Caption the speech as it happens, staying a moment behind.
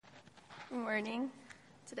Good morning.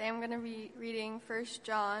 Today I'm going to be reading 1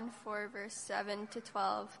 John 4, verse 7 to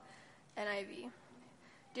 12, NIV.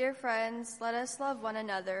 Dear friends, let us love one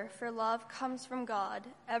another, for love comes from God.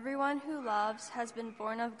 Everyone who loves has been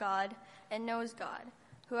born of God and knows God.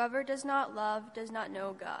 Whoever does not love does not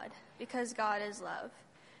know God, because God is love.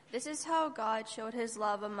 This is how God showed his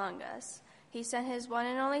love among us. He sent his one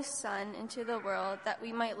and only Son into the world that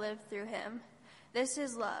we might live through him. This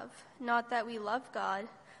is love, not that we loved God,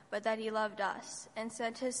 but that he loved us and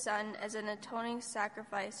sent his Son as an atoning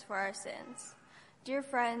sacrifice for our sins. Dear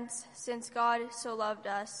friends, since God so loved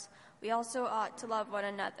us, we also ought to love one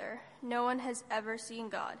another. No one has ever seen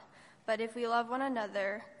God, but if we love one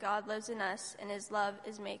another, God lives in us, and his love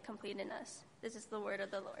is made complete in us. This is the word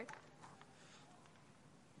of the Lord.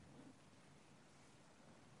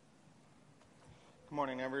 Good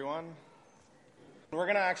morning, everyone. We're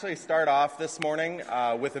going to actually start off this morning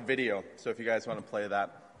with a video, so if you guys want to play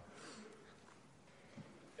that.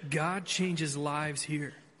 God changes lives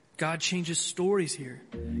here. God changes stories here.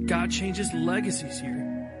 God changes legacies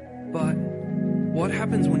here. But what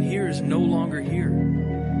happens when here is no longer here?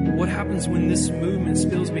 What happens when this movement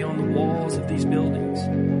spills beyond the walls of these buildings?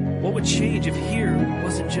 What would change if here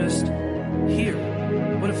wasn't just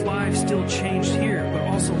here? What if lives still changed here, but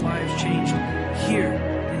also lives changed here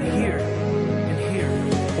and here and here?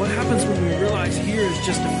 What happens when we realize here is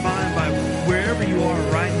just defined by wherever you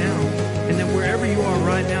are right now, and that wherever you are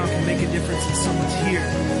right now can make a difference in someone's here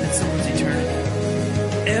and someone's eternity?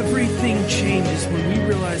 Everything changes when we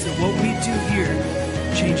realize that what we do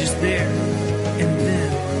here changes there, and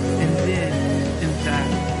then, and then, and that.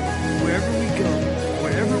 Wherever we go,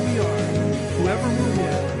 wherever we are, whoever we're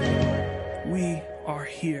with, we are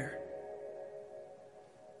here.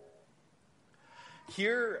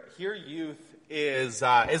 Here Youth is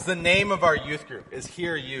the name of our youth group, is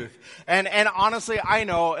Here Youth. And honestly, I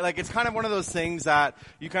know, like, it's kind of one of those things that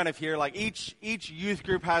you kind of hear, like, each youth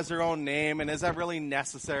group has their own name, and is that really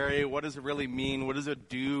necessary? What does it really mean? What does it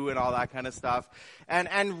do? And all that kind of stuff.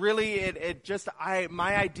 And really,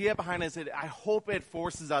 my idea behind it is I hope it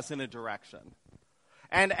forces us in a direction.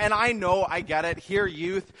 And I know, I get it. Here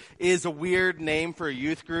Youth is a weird name for a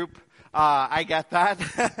youth group. I get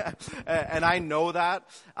that, and I know that.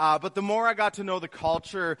 But the more I got to know the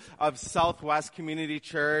culture of Southwest Community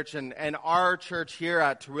Church and our church here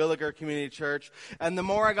at Terwilliger Community Church, and the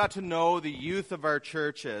more I got to know the youth of our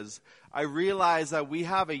churches, I realized that we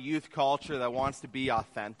have a youth culture that wants to be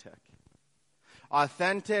authentic.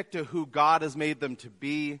 Authentic to who God has made them to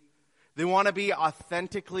be. They want to be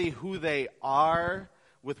authentically who they are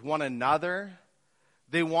with one another.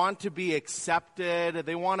 They want to be accepted.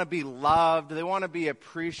 They want to be loved. They want to be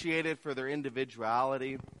appreciated for their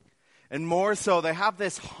individuality. And more so, they have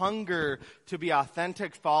this hunger to be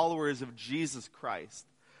authentic followers of Jesus Christ,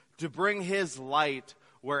 to bring his light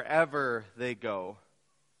wherever they go.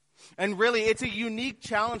 And really, it's a unique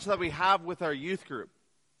challenge that we have with our youth group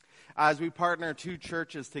as we partner two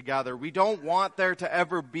churches together. We don't want there to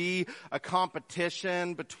ever be a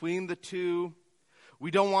competition between the two. We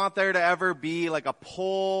don't want there to ever be like a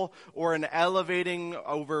pull or an elevating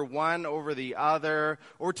over one over the other,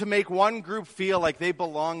 or to make one group feel like they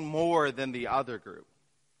belong more than the other group.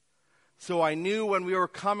 So I knew when we were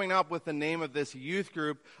coming up with the name of this youth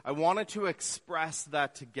group, I wanted to express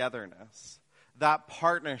that togetherness, that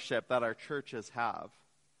partnership that our churches have.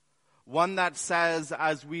 One that says,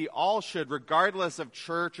 as we all should, regardless of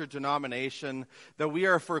church or denomination, that we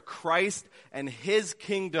are for Christ and his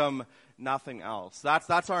kingdom, nothing else.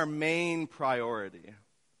 That's our main priority.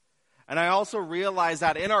 And I also realize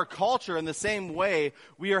that in our culture, in the same way,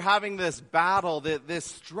 we are having this battle, this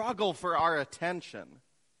struggle for our attention.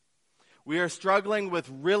 We are struggling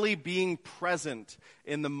with really being present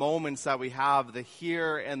in the moments that we have, the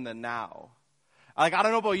here and the now. Like, I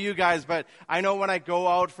don't know about you guys, but I know when I go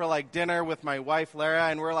out for like dinner with my wife, Lara,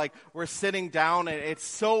 and we're sitting down, and it's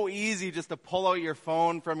so easy just to pull out your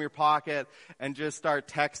phone from your pocket and just start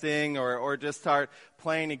texting or just start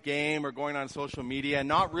playing a game or going on social media and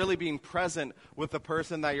not really being present with the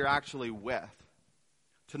person that you're actually with.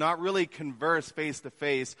 To not really converse face to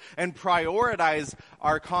face and prioritize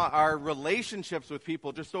our relationships with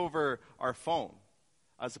people just over our phone,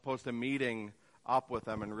 as opposed to meeting up with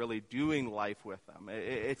them and really doing life with them.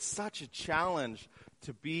 It's such a challenge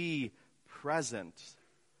to be present.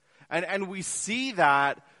 And we see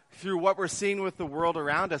that through what we're seeing with the world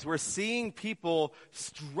around us. We're seeing people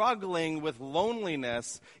struggling with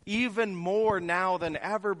loneliness even more now than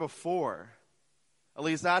ever before. At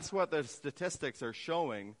least that's what the statistics are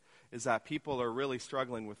showing, is that people are really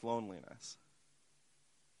struggling with loneliness.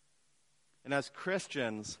 And as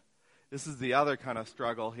Christians, This is the other kind of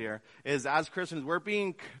struggle here, is as Christians, we're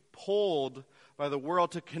being pulled by the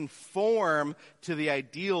world to conform to the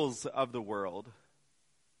ideals of the world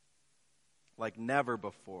like never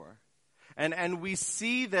before. And we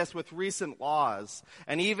see this with recent laws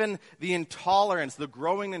and even the intolerance, the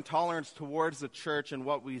growing intolerance towards the church and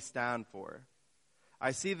what we stand for.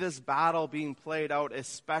 I see this battle being played out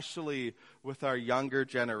especially with our younger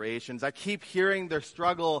generations. I keep hearing their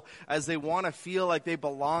struggle as they want to feel like they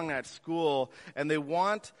belong at school, and they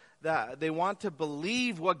want to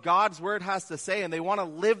believe what God's word has to say, and they want to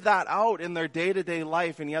live that out in their day-to-day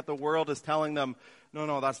life, and yet the world is telling them,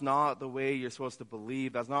 no, that's not the way you're supposed to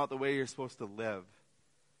believe. That's not the way you're supposed to live.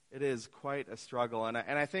 It is quite a struggle. And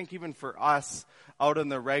I think even for us out in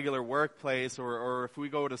the regular workplace, or if we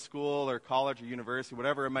go to school or college or university,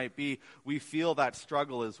 whatever it might be, we feel that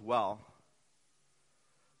struggle as well.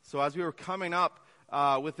 So as we were coming up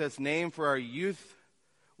with this name for our youth,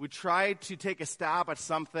 we tried to take a stab at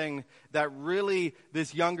something that really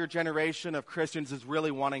this younger generation of Christians is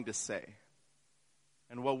really wanting to say,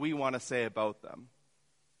 and what we want to say about them.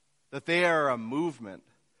 That they are a movement.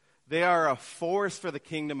 They are a force for the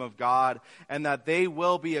kingdom of God, and that they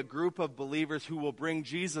will be a group of believers who will bring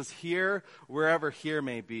Jesus here, wherever here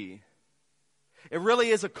may be. It really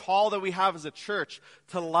is a call that we have as a church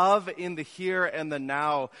to love in the here and the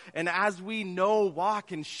now. And as we know,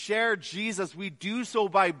 walk, and share Jesus, we do so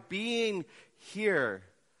by being here,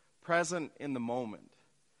 present in the moment,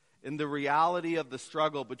 in the reality of the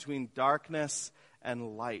struggle between darkness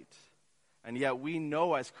and light. And yet we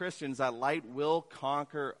know as Christians that light will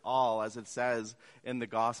conquer all, as it says in the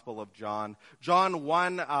Gospel of John. John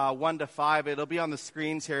 1:1-5, it'll be on the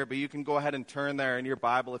screens here, but you can go ahead and turn there in your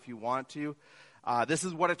Bible if you want to. This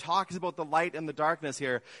is what it talks about, the light and the darkness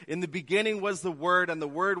here. In the beginning was the Word, and the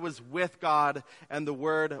Word was with God, and the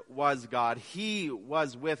Word was God. He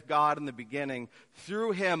was with God in the beginning.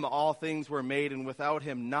 Through him all things were made, and without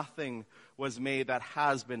him nothing was made that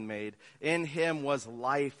has been made. In him was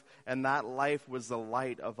life, and that life was the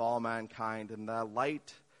light of all mankind. And that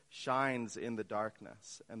light shines in the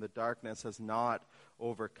darkness, and the darkness has not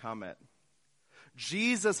overcome it.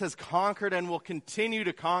 Jesus has conquered and will continue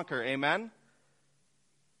to conquer. Amen?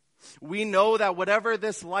 We know that whatever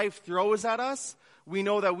this life throws at us, we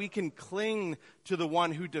know that we can cling to the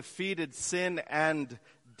one who defeated sin and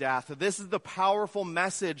death. This is the powerful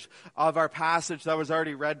message of our passage that was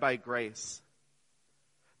already read by Grace.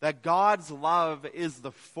 That God's love is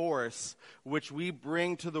the force which we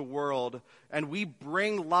bring to the world, and we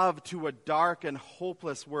bring love to a dark and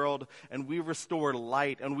hopeless world, and we restore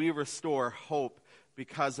light and we restore hope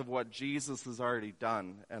because of what Jesus has already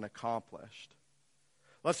done and accomplished.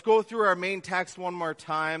 Let's go through our main text one more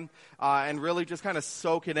time and really just kind of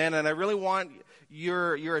soak it in. And I really want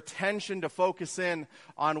your attention to focus in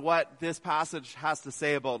on what this passage has to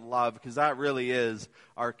say about love, because that really is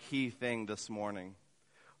our key thing this morning.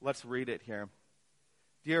 Let's read it here.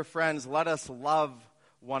 Dear friends, let us love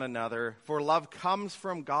one another, for love comes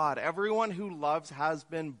from God. Everyone who loves has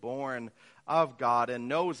been born of God and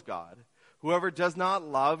knows God. Whoever does not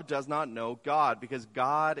love does not know God, because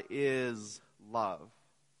God is love.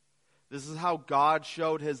 This is how God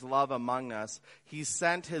showed his love among us. He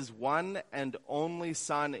sent his one and only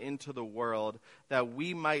Son into the world that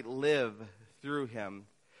we might live through him.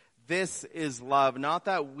 This is love, not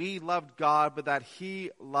that we loved God, but that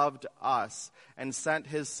he loved us and sent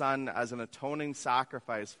his Son as an atoning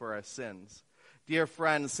sacrifice for our sins. Dear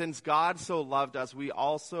friends, since God so loved us, we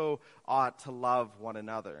also ought to love one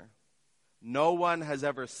another. No one has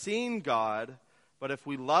ever seen God, but if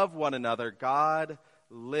we love one another, God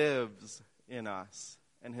lives in us,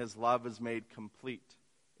 and his love is made complete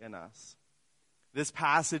in us. This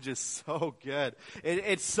passage is so good.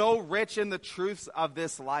 It's so rich in the truths of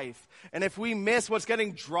this life. And if we miss what's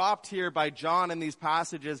getting dropped here by John in these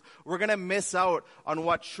passages, we're going to miss out on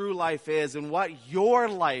what true life is and what your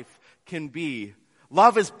life can be.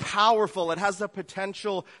 Love is powerful. It has the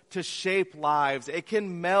potential to shape lives. It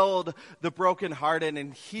can meld the brokenhearted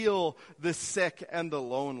and heal the sick and the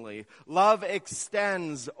lonely. Love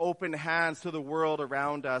extends open hands to the world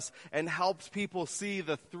around us and helps people see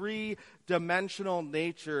the three-dimensional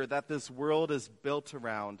nature that this world is built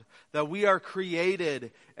around. That we are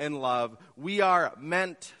created in love. We are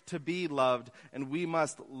meant to be loved, and we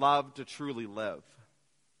must love to truly live.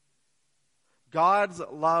 God's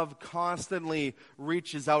love constantly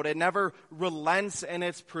reaches out. It never relents in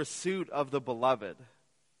its pursuit of the beloved.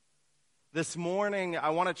 This morning,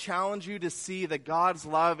 I want to challenge you to see that God's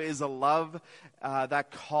love is a love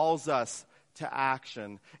that calls us to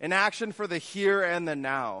action. An action for the here and the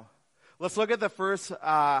now. Let's look at the first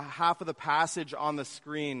half of the passage on the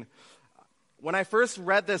screen. when I first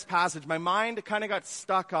read this passage, my mind kind of got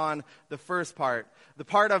stuck on the first part, the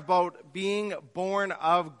part about being born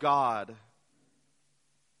of God,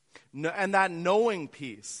 and that knowing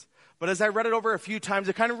piece. But as I read it over a few times,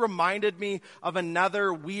 it kind of reminded me of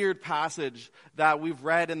another weird passage that we've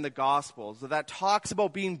read in the Gospels that talks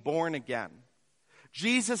about being born again.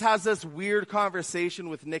 Jesus has this weird conversation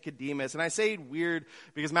with Nicodemus. And I say weird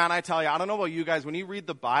because, man, I tell you, I don't know about you guys, when you read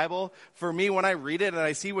the Bible, for me, when I read it and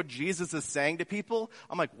I see what Jesus is saying to people,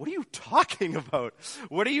 I'm like, what are you talking about?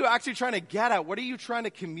 What are you actually trying to get at? What are you trying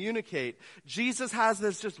to communicate? Jesus has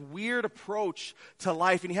this just weird approach to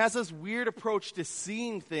life, and he has this weird approach to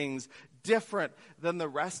seeing things different than the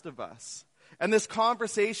rest of us. And this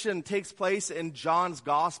conversation takes place in John's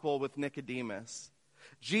Gospel with Nicodemus.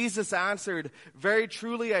 Jesus answered, "Very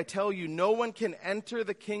truly I tell you, no one can enter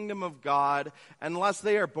the kingdom of God unless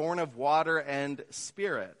they are born of water and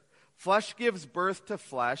spirit. Flesh gives birth to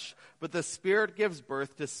flesh, but the Spirit gives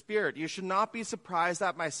birth to spirit. You should not be surprised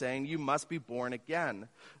at my saying, you must be born again.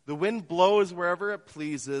 The wind blows wherever it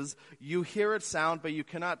pleases. You hear its sound, but you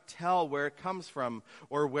cannot tell where it comes from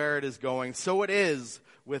or where it is going. So it is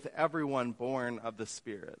with everyone born of the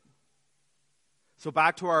Spirit." So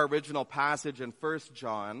back to our original passage in 1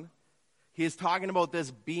 John, he is talking about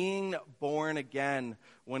this being born again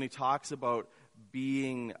when he talks about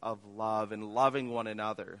being of love and loving one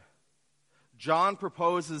another. John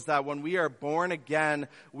proposes that when we are born again,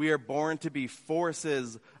 we are born to be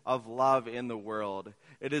forces of love in the world.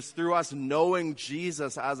 It is through us knowing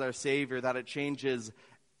Jesus as our Savior that it changes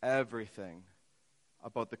everything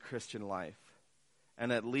about the Christian life.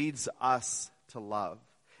 And it leads us to love.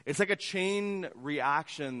 It's like a chain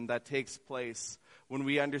reaction that takes place when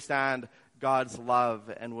we understand God's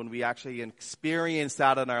love and when we actually experience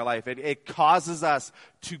that in our life. It causes us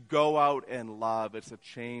to go out and love. It's a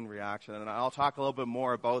chain reaction. And I'll talk a little bit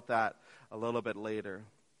more about that a little bit later.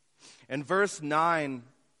 In verse 9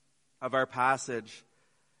 of our passage,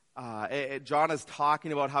 John is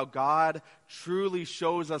talking about how God truly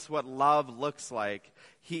shows us what love looks like.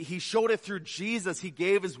 He showed it through Jesus. He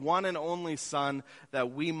gave his one and only Son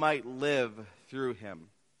that we might live through him.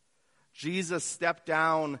 Jesus stepped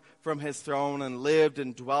down from his throne and lived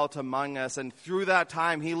and dwelt among us. And through that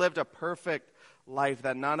time, he lived a perfect life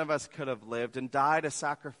that none of us could have lived and died a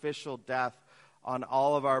sacrificial death on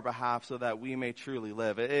all of our behalf so that we may truly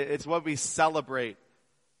live. It's what we celebrate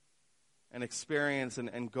and experience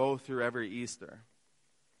and go through every Easter.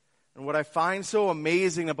 And what I find so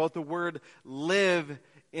amazing about the word live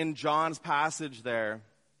in John's passage there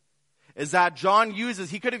is that John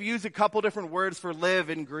he could have used a couple different words for live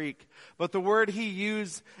in Greek, but the word he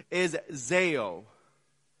used is zeo,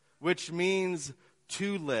 which means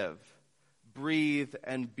to live, breathe,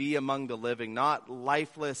 and be among the living, not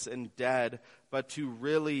lifeless and dead, but to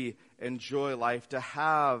really enjoy life, to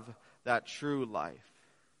have that true life.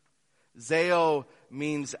 Zeo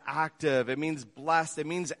means active, it means blessed, it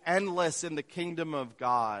means endless in the kingdom of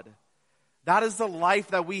God. That is the life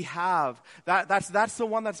that we have. That's the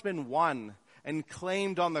one that's been won and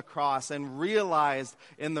claimed on the cross and realized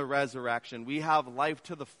in the resurrection. We have life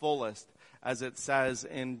to the fullest, as it says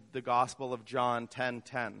in the Gospel of John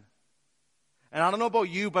 10:10. And I don't know about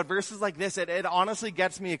you, but verses like this, it honestly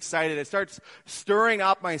gets me excited. It starts stirring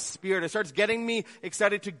up my spirit. It starts getting me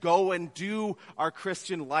excited to go and do our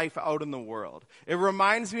Christian life out in the world. It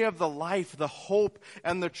reminds me of the life, the hope,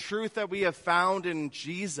 and the truth that we have found in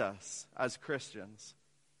Jesus as Christians.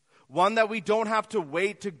 One that we don't have to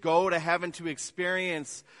wait to go to heaven to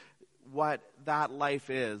experience what that life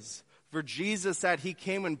is. For Jesus said he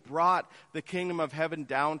came and brought the kingdom of heaven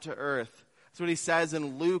down to earth. That's what he says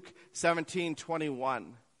in Luke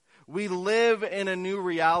 17:21. We live in a new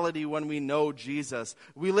reality when we know Jesus.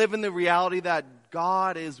 We live in the reality that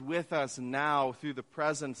God is with us now through the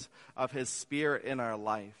presence of his Spirit in our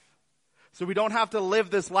life. So we don't have to live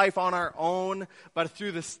this life on our own, but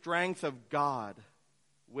through the strength of God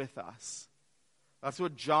with us. That's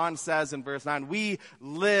what John says in verse 9. We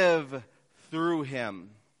live through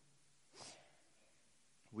him.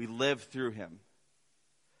 We live through him.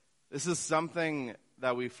 This is something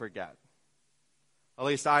that we forget. At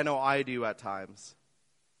least I know I do at times.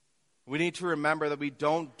 We need to remember that we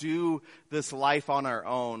don't do this life on our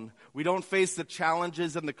own. We don't face the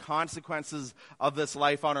challenges and the consequences of this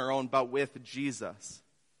life on our own, but with Jesus.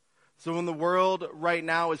 So when the world right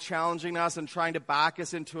now is challenging us and trying to back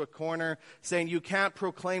us into a corner, saying you can't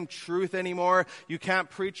proclaim truth anymore, you can't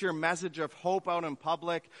preach your message of hope out in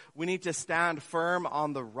public, we need to stand firm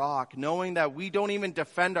on the rock, knowing that we don't even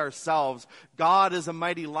defend ourselves. God is a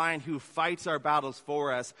mighty lion who fights our battles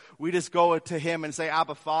for us. We just go to him and say,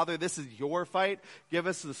 Abba, Father, this is your fight. Give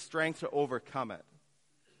us the strength to overcome it.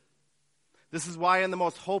 This is why in the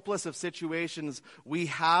most hopeless of situations, we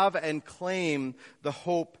have and claim the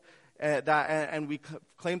hope and we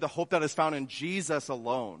claim the hope that is found in Jesus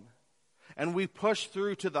alone. And we push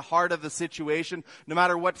through to the heart of the situation, no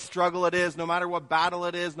matter what struggle it is, no matter what battle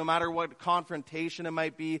it is, no matter what confrontation it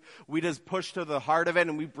might be. We just push to the heart of it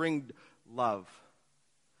and we bring love.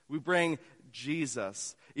 We bring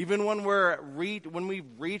Jesus. Even when we've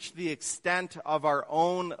reached the extent of our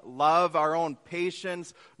own love, our own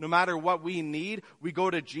patience, no matter what we need, we go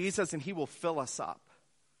to Jesus and he will fill us up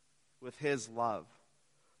with his love,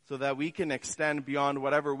 so that we can extend beyond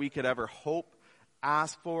whatever we could ever hope,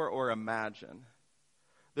 ask for, or imagine.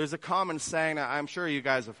 There's a common saying, I'm sure you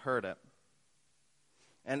guys have heard it.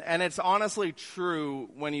 And it's honestly true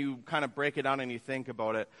when you kind of break it down and you think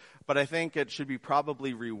about it, but I think it should be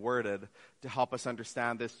probably reworded to help us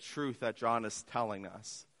understand this truth that John is telling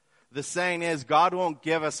us. The saying is, God won't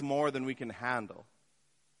give us more than we can handle.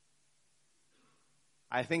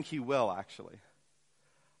 I think he will, actually.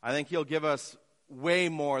 I think he'll give us way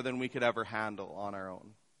more than we could ever handle on our own.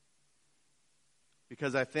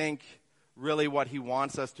 Because I think really what he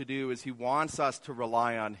wants us to do is he wants us to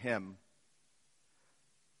rely on him.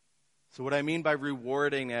 So what I mean by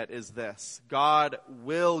rewarding it is this: God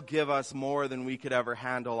will give us more than we could ever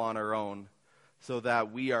handle on our own, so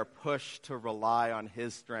that we are pushed to rely on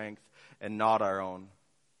his strength and not our own.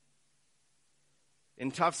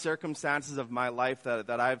 In tough circumstances of my life that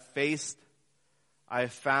I've faced, I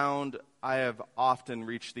have found I have often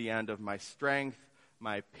reached the end of my strength,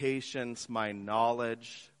 my patience, my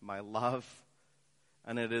knowledge, my love.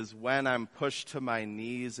 And it is when I'm pushed to my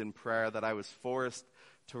knees in prayer that I was forced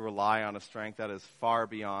to rely on a strength that is far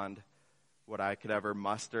beyond what I could ever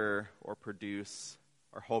muster or produce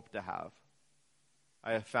or hope to have.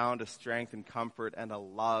 I have found a strength and comfort and a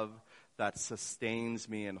love that sustains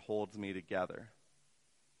me and holds me together.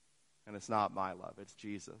 And it's not my love, it's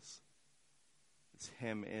Jesus. It's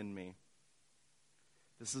him in me.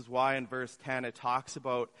 This is why in verse 10 it talks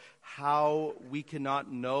about how we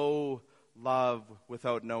cannot know love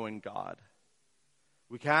without knowing God.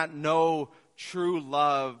 We can't know true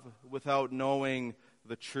love without knowing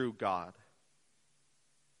the true God.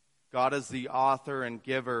 God is the author and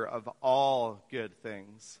giver of all good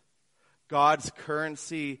things. God's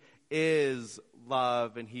currency is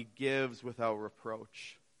love, and he gives without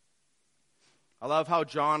reproach. I love how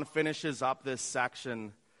John finishes up this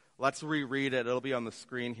section. Let's reread it. It'll be on the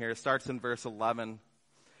screen here. It starts in verse 11.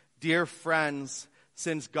 Dear friends,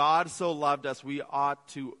 since God so loved us, we ought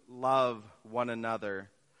to love one another.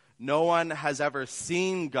 No one has ever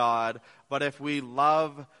seen God, but if we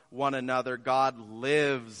love one another, God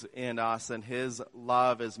lives in us, and his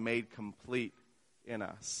love is made complete in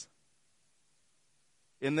us.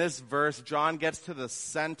 In this verse, John gets to the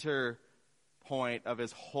center point of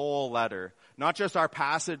his whole letter. Not just our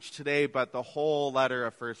passage today, but the whole letter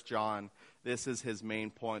of 1 John. This is his main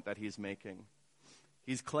point that he's making.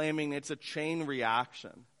 He's claiming it's a chain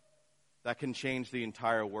reaction that can change the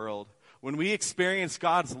entire world. When we experience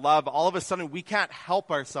God's love, all of a sudden we can't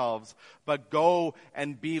help ourselves but go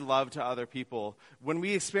and be love to other people. When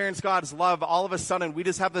we experience God's love, all of a sudden we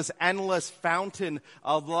just have this endless fountain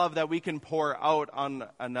of love that we can pour out on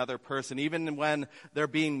another person, even when they're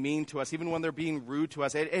being mean to us, even when they're being rude to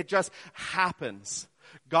us. It just happens.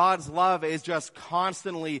 God's love is just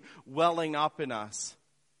constantly welling up in us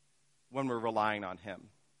when we're relying on him,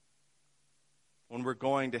 when we're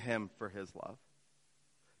going to him for his love.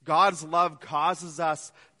 God's love causes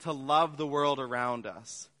us to love the world around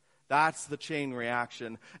us. That's the chain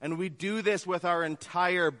reaction. And we do this with our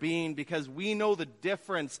entire being because we know the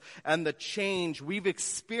difference and the change. We've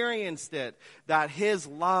experienced it that his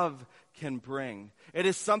love can bring. It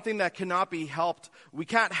is something that cannot be helped. We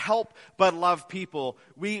can't help but love people.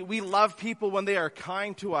 We love people when they are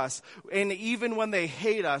kind to us. And even when they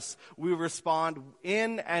hate us, we respond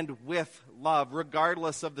in and with love,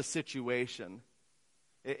 regardless of the situation.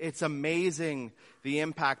 It's amazing the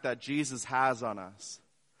impact that Jesus has on us.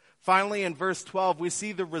 Finally, in verse 12, we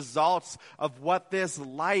see the results of what this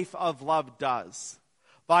life of love does.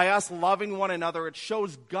 By us loving one another, it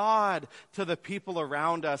shows God to the people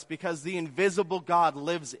around us because the invisible God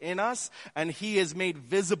lives in us and he is made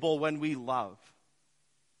visible when we love.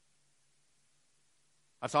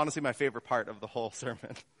 That's honestly my favorite part of the whole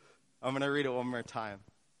sermon. I'm going to read it one more time.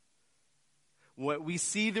 We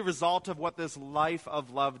see the result of what this life of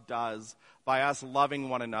love does by us loving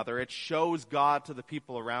one another. It shows God to the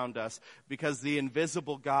people around us because the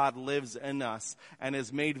invisible God lives in us and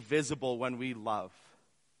is made visible when we love.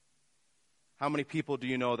 How many people do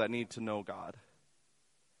you know that need to know God?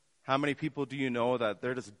 How many people do you know that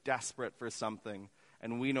they're just desperate for something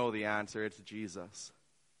and we know the answer? It's Jesus.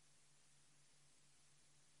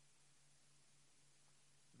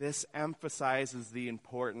 This emphasizes the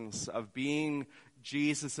importance of being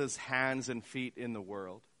Jesus' hands and feet in the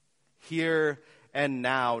world, here and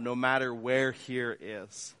now, no matter where here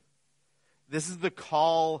is. This is the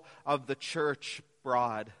call of the church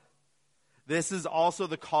broad. This is also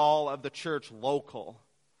the call of the church local,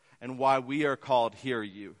 and why we are called here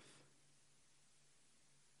youth.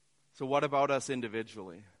 So what about us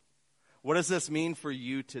individually? What does this mean for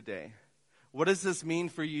you today? What does this mean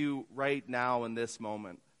for you right now in this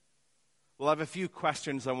moment? Well, I have a few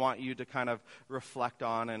questions I want you to kind of reflect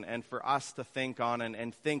on and for us to think on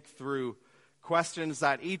and think through. Questions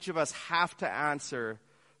that each of us have to answer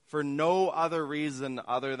for no other reason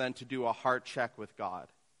other than to do a heart check with God.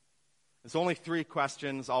 There's only 3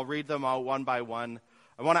 questions. I'll read them out one by one.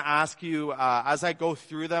 I want to ask you, as I go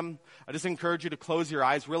through them, I just encourage you to close your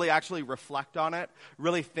eyes, really actually reflect on it,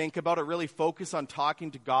 really think about it, really focus on talking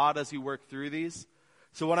to God as you work through these.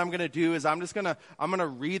 So what I'm going to do is I'm going to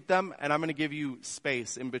read them, and I'm going to give you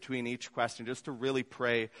space in between each question just to really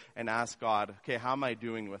pray and ask God, okay, how am I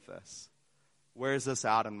doing with this? Where is this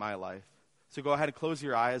at in my life? So go ahead and close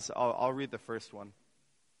your eyes. I'll read the first one.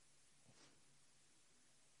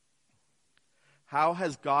 How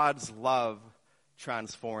has God's love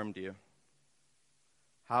transformed you?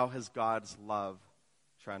 How has God's love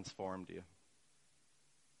transformed you?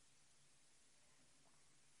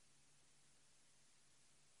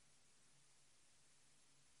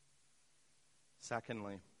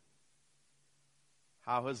 Secondly,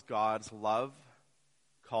 how has God's love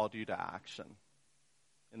called you to action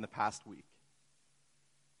in the past week,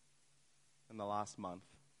 in the last month?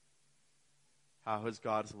 How has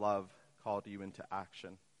God's love called you into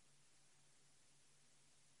action?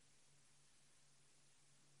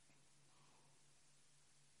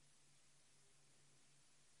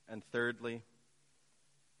 And thirdly,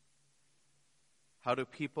 how do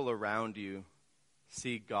people around you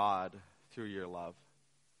see God through your love?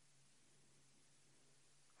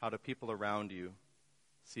 How do people around you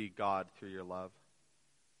see God through your love?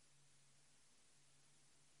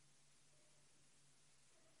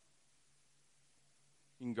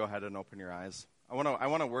 You can go ahead and open your eyes. I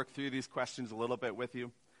want to work through these questions a little bit with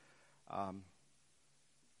you. How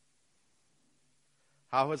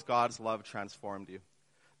has God's love transformed you?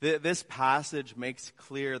 This passage makes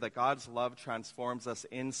clear that God's love transforms us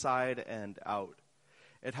inside and out.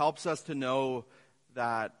 It helps us to know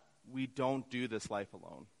that we don't do this life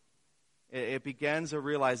alone. It begins a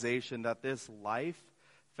realization that this life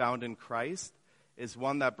found in Christ is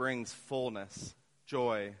one that brings fullness,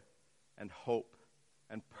 joy, and hope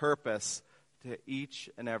and purpose to each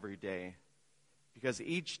and every day. Because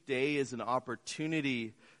each day is an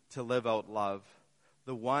opportunity to live out love,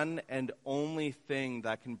 the one and only thing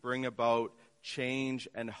that can bring about change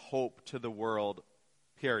and hope to the world,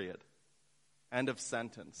 period. End of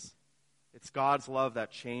sentence. It's God's love that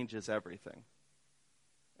changes everything.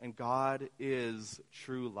 And God is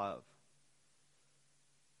true love.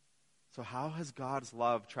 So how has God's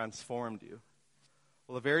love transformed you?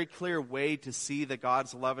 Well, a very clear way to see that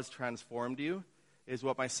God's love has transformed you is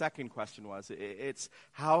what my second question was. It's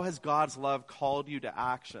how has God's love called you to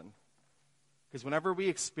action? Because whenever we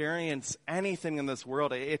experience anything in this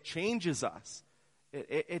world, it changes us.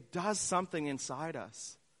 It does something inside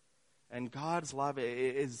us. And God's love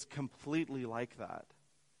is completely like that.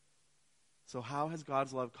 So how has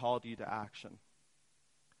God's love called you to action?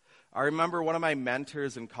 I remember one of my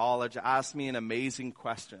mentors in college asked me an amazing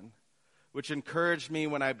question, which encouraged me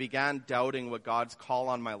when I began doubting what God's call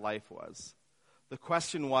on my life was. The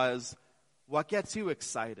question was, what gets you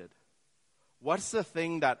excited? What's the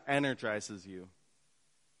thing that energizes you?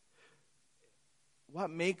 What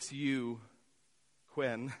makes you,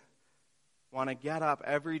 Quinn, want to get up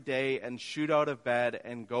every day and shoot out of bed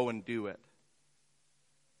and go and do it?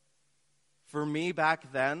 For me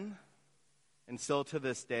back then, and still to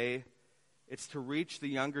this day, it's to reach the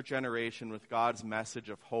younger generation with God's message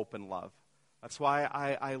of hope and love. That's why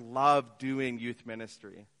I love doing youth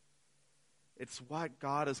ministry. It's what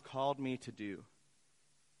God has called me to do.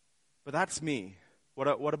 But that's me.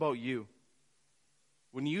 What about you?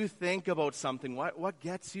 When you think about something, what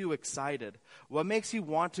gets you excited? What makes you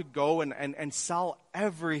want to go and sell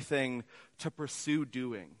everything to pursue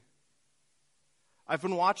doing? I've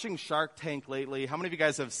been watching Shark Tank lately. How many of you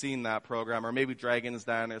guys have seen that program, or maybe Dragon's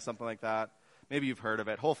Den or something like that? Maybe you've heard of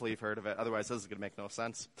it. Hopefully you've heard of it. Otherwise, this is going to make no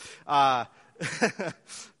sense.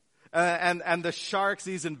 And the sharks,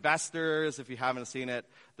 these investors, if you haven't seen it,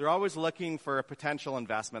 they're always looking for a potential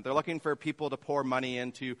investment. They're looking for people to pour money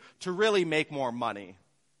into to really make more money,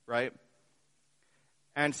 right?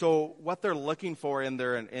 And so what they're looking for in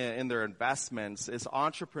their investments is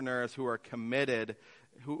entrepreneurs who are committed,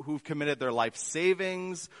 who've committed their life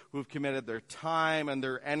savings, who've committed their time and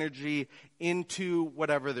their energy into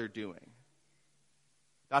whatever they're doing.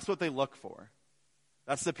 That's what they look for.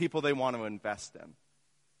 That's the people they want to invest in.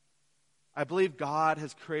 I believe God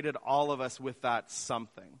has created all of us with that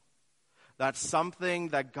something. That's something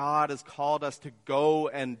that God has called us to go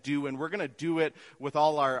and do, and we're going to do it with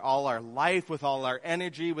all our life, with all our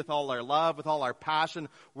energy, with all our love, with all our passion.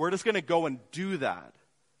 We're just going to go and do that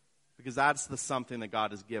because that's the something that God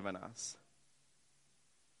has given us.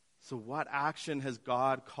 So what action has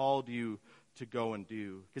God called you to go and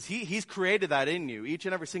do? Because He's created that in you, each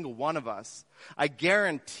and every single one of us. I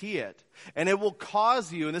guarantee it. And it will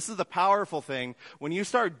cause you, and this is the powerful thing, when you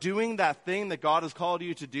start doing that thing that God has called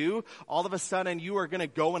you to do, all of a sudden you are going to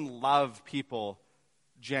go and love people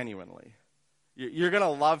genuinely. You're going to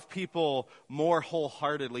love people more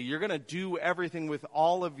wholeheartedly. You're going to do everything with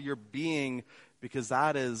all of your being because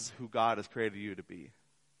that is who God has created you to be.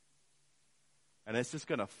 And it's just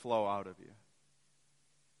going to flow out of you.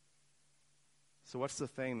 So what's the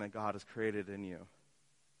thing that God has created in you?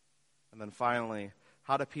 And then finally,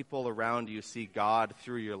 how do people around you see God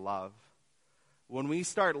through your love? When we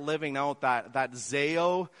start living out that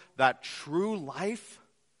Zeo, that true life,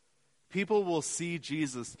 people will see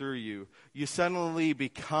Jesus through you. You suddenly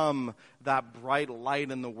become that bright light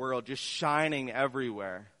in the world, just shining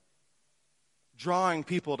everywhere, drawing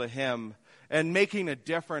people to Him and making a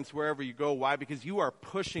difference wherever you go. Why? Because you are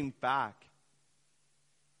pushing back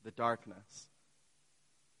the darkness.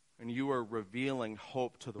 And you are revealing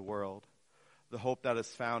hope to the world, the hope that is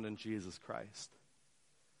found in Jesus Christ.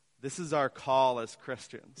 This is our call as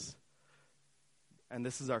Christians. And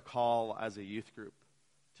this is our call as a youth group.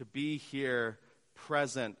 To be here,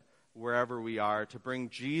 present wherever we are, to bring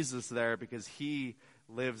Jesus there because He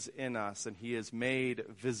lives in us and He is made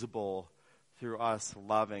visible through us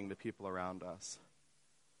loving the people around us.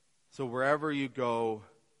 So wherever you go,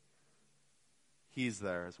 He's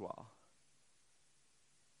there as well.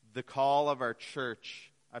 The call of our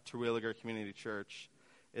church at Terwilliger Community Church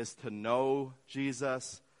is to know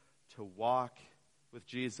Jesus, to walk with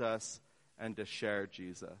Jesus, and to share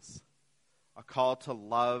Jesus. A call to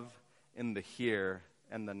love in the here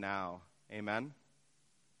and the now. Amen?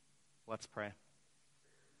 Let's pray.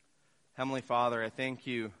 Heavenly Father, I thank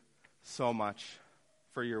you so much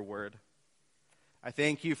for your word. I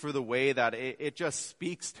thank you for the way that it just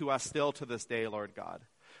speaks to us still to this day, Lord God.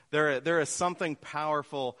 There is something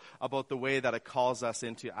powerful about the way that it calls us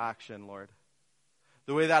into action, Lord.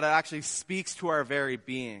 The way that it actually speaks to our very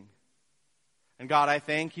being. And God, I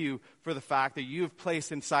thank you for the fact that you've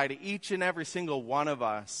placed inside each and every single one of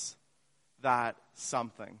us that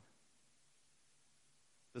something.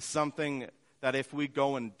 The something that if we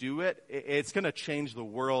go and do it, it's going to change the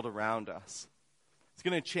world around us. It's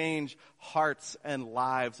going to change hearts and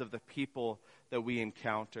lives of the people that we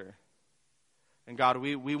encounter. And God,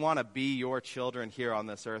 we want to be your children here on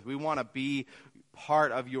this earth. We want to be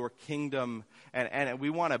part of your kingdom, and we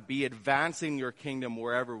want to be advancing your kingdom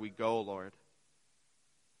wherever we go, Lord.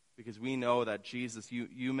 Because we know that, Jesus,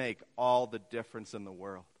 you make all the difference in the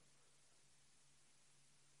world.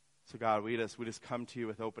 So God, we just come to you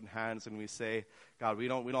with open hands and we say, God, we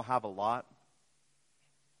don't have a lot,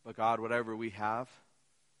 but God, whatever we have,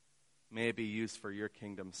 may it be used for your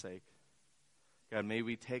kingdom's sake. God, may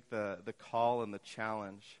we take the call and the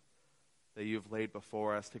challenge that you've laid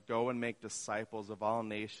before us to go and make disciples of all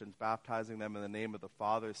nations, baptizing them in the name of the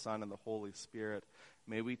Father, Son, and the Holy Spirit.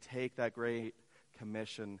 May we take that great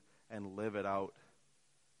commission and live it out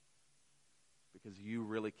because you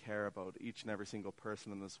really care about each and every single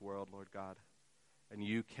person in this world, Lord God. And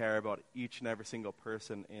you care about each and every single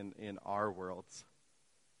person in our worlds.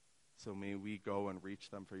 So may we go and reach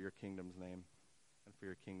them for your kingdom's name and for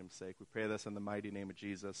your kingdom's sake. We pray this in the mighty name of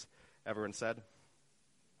Jesus. Everyone said?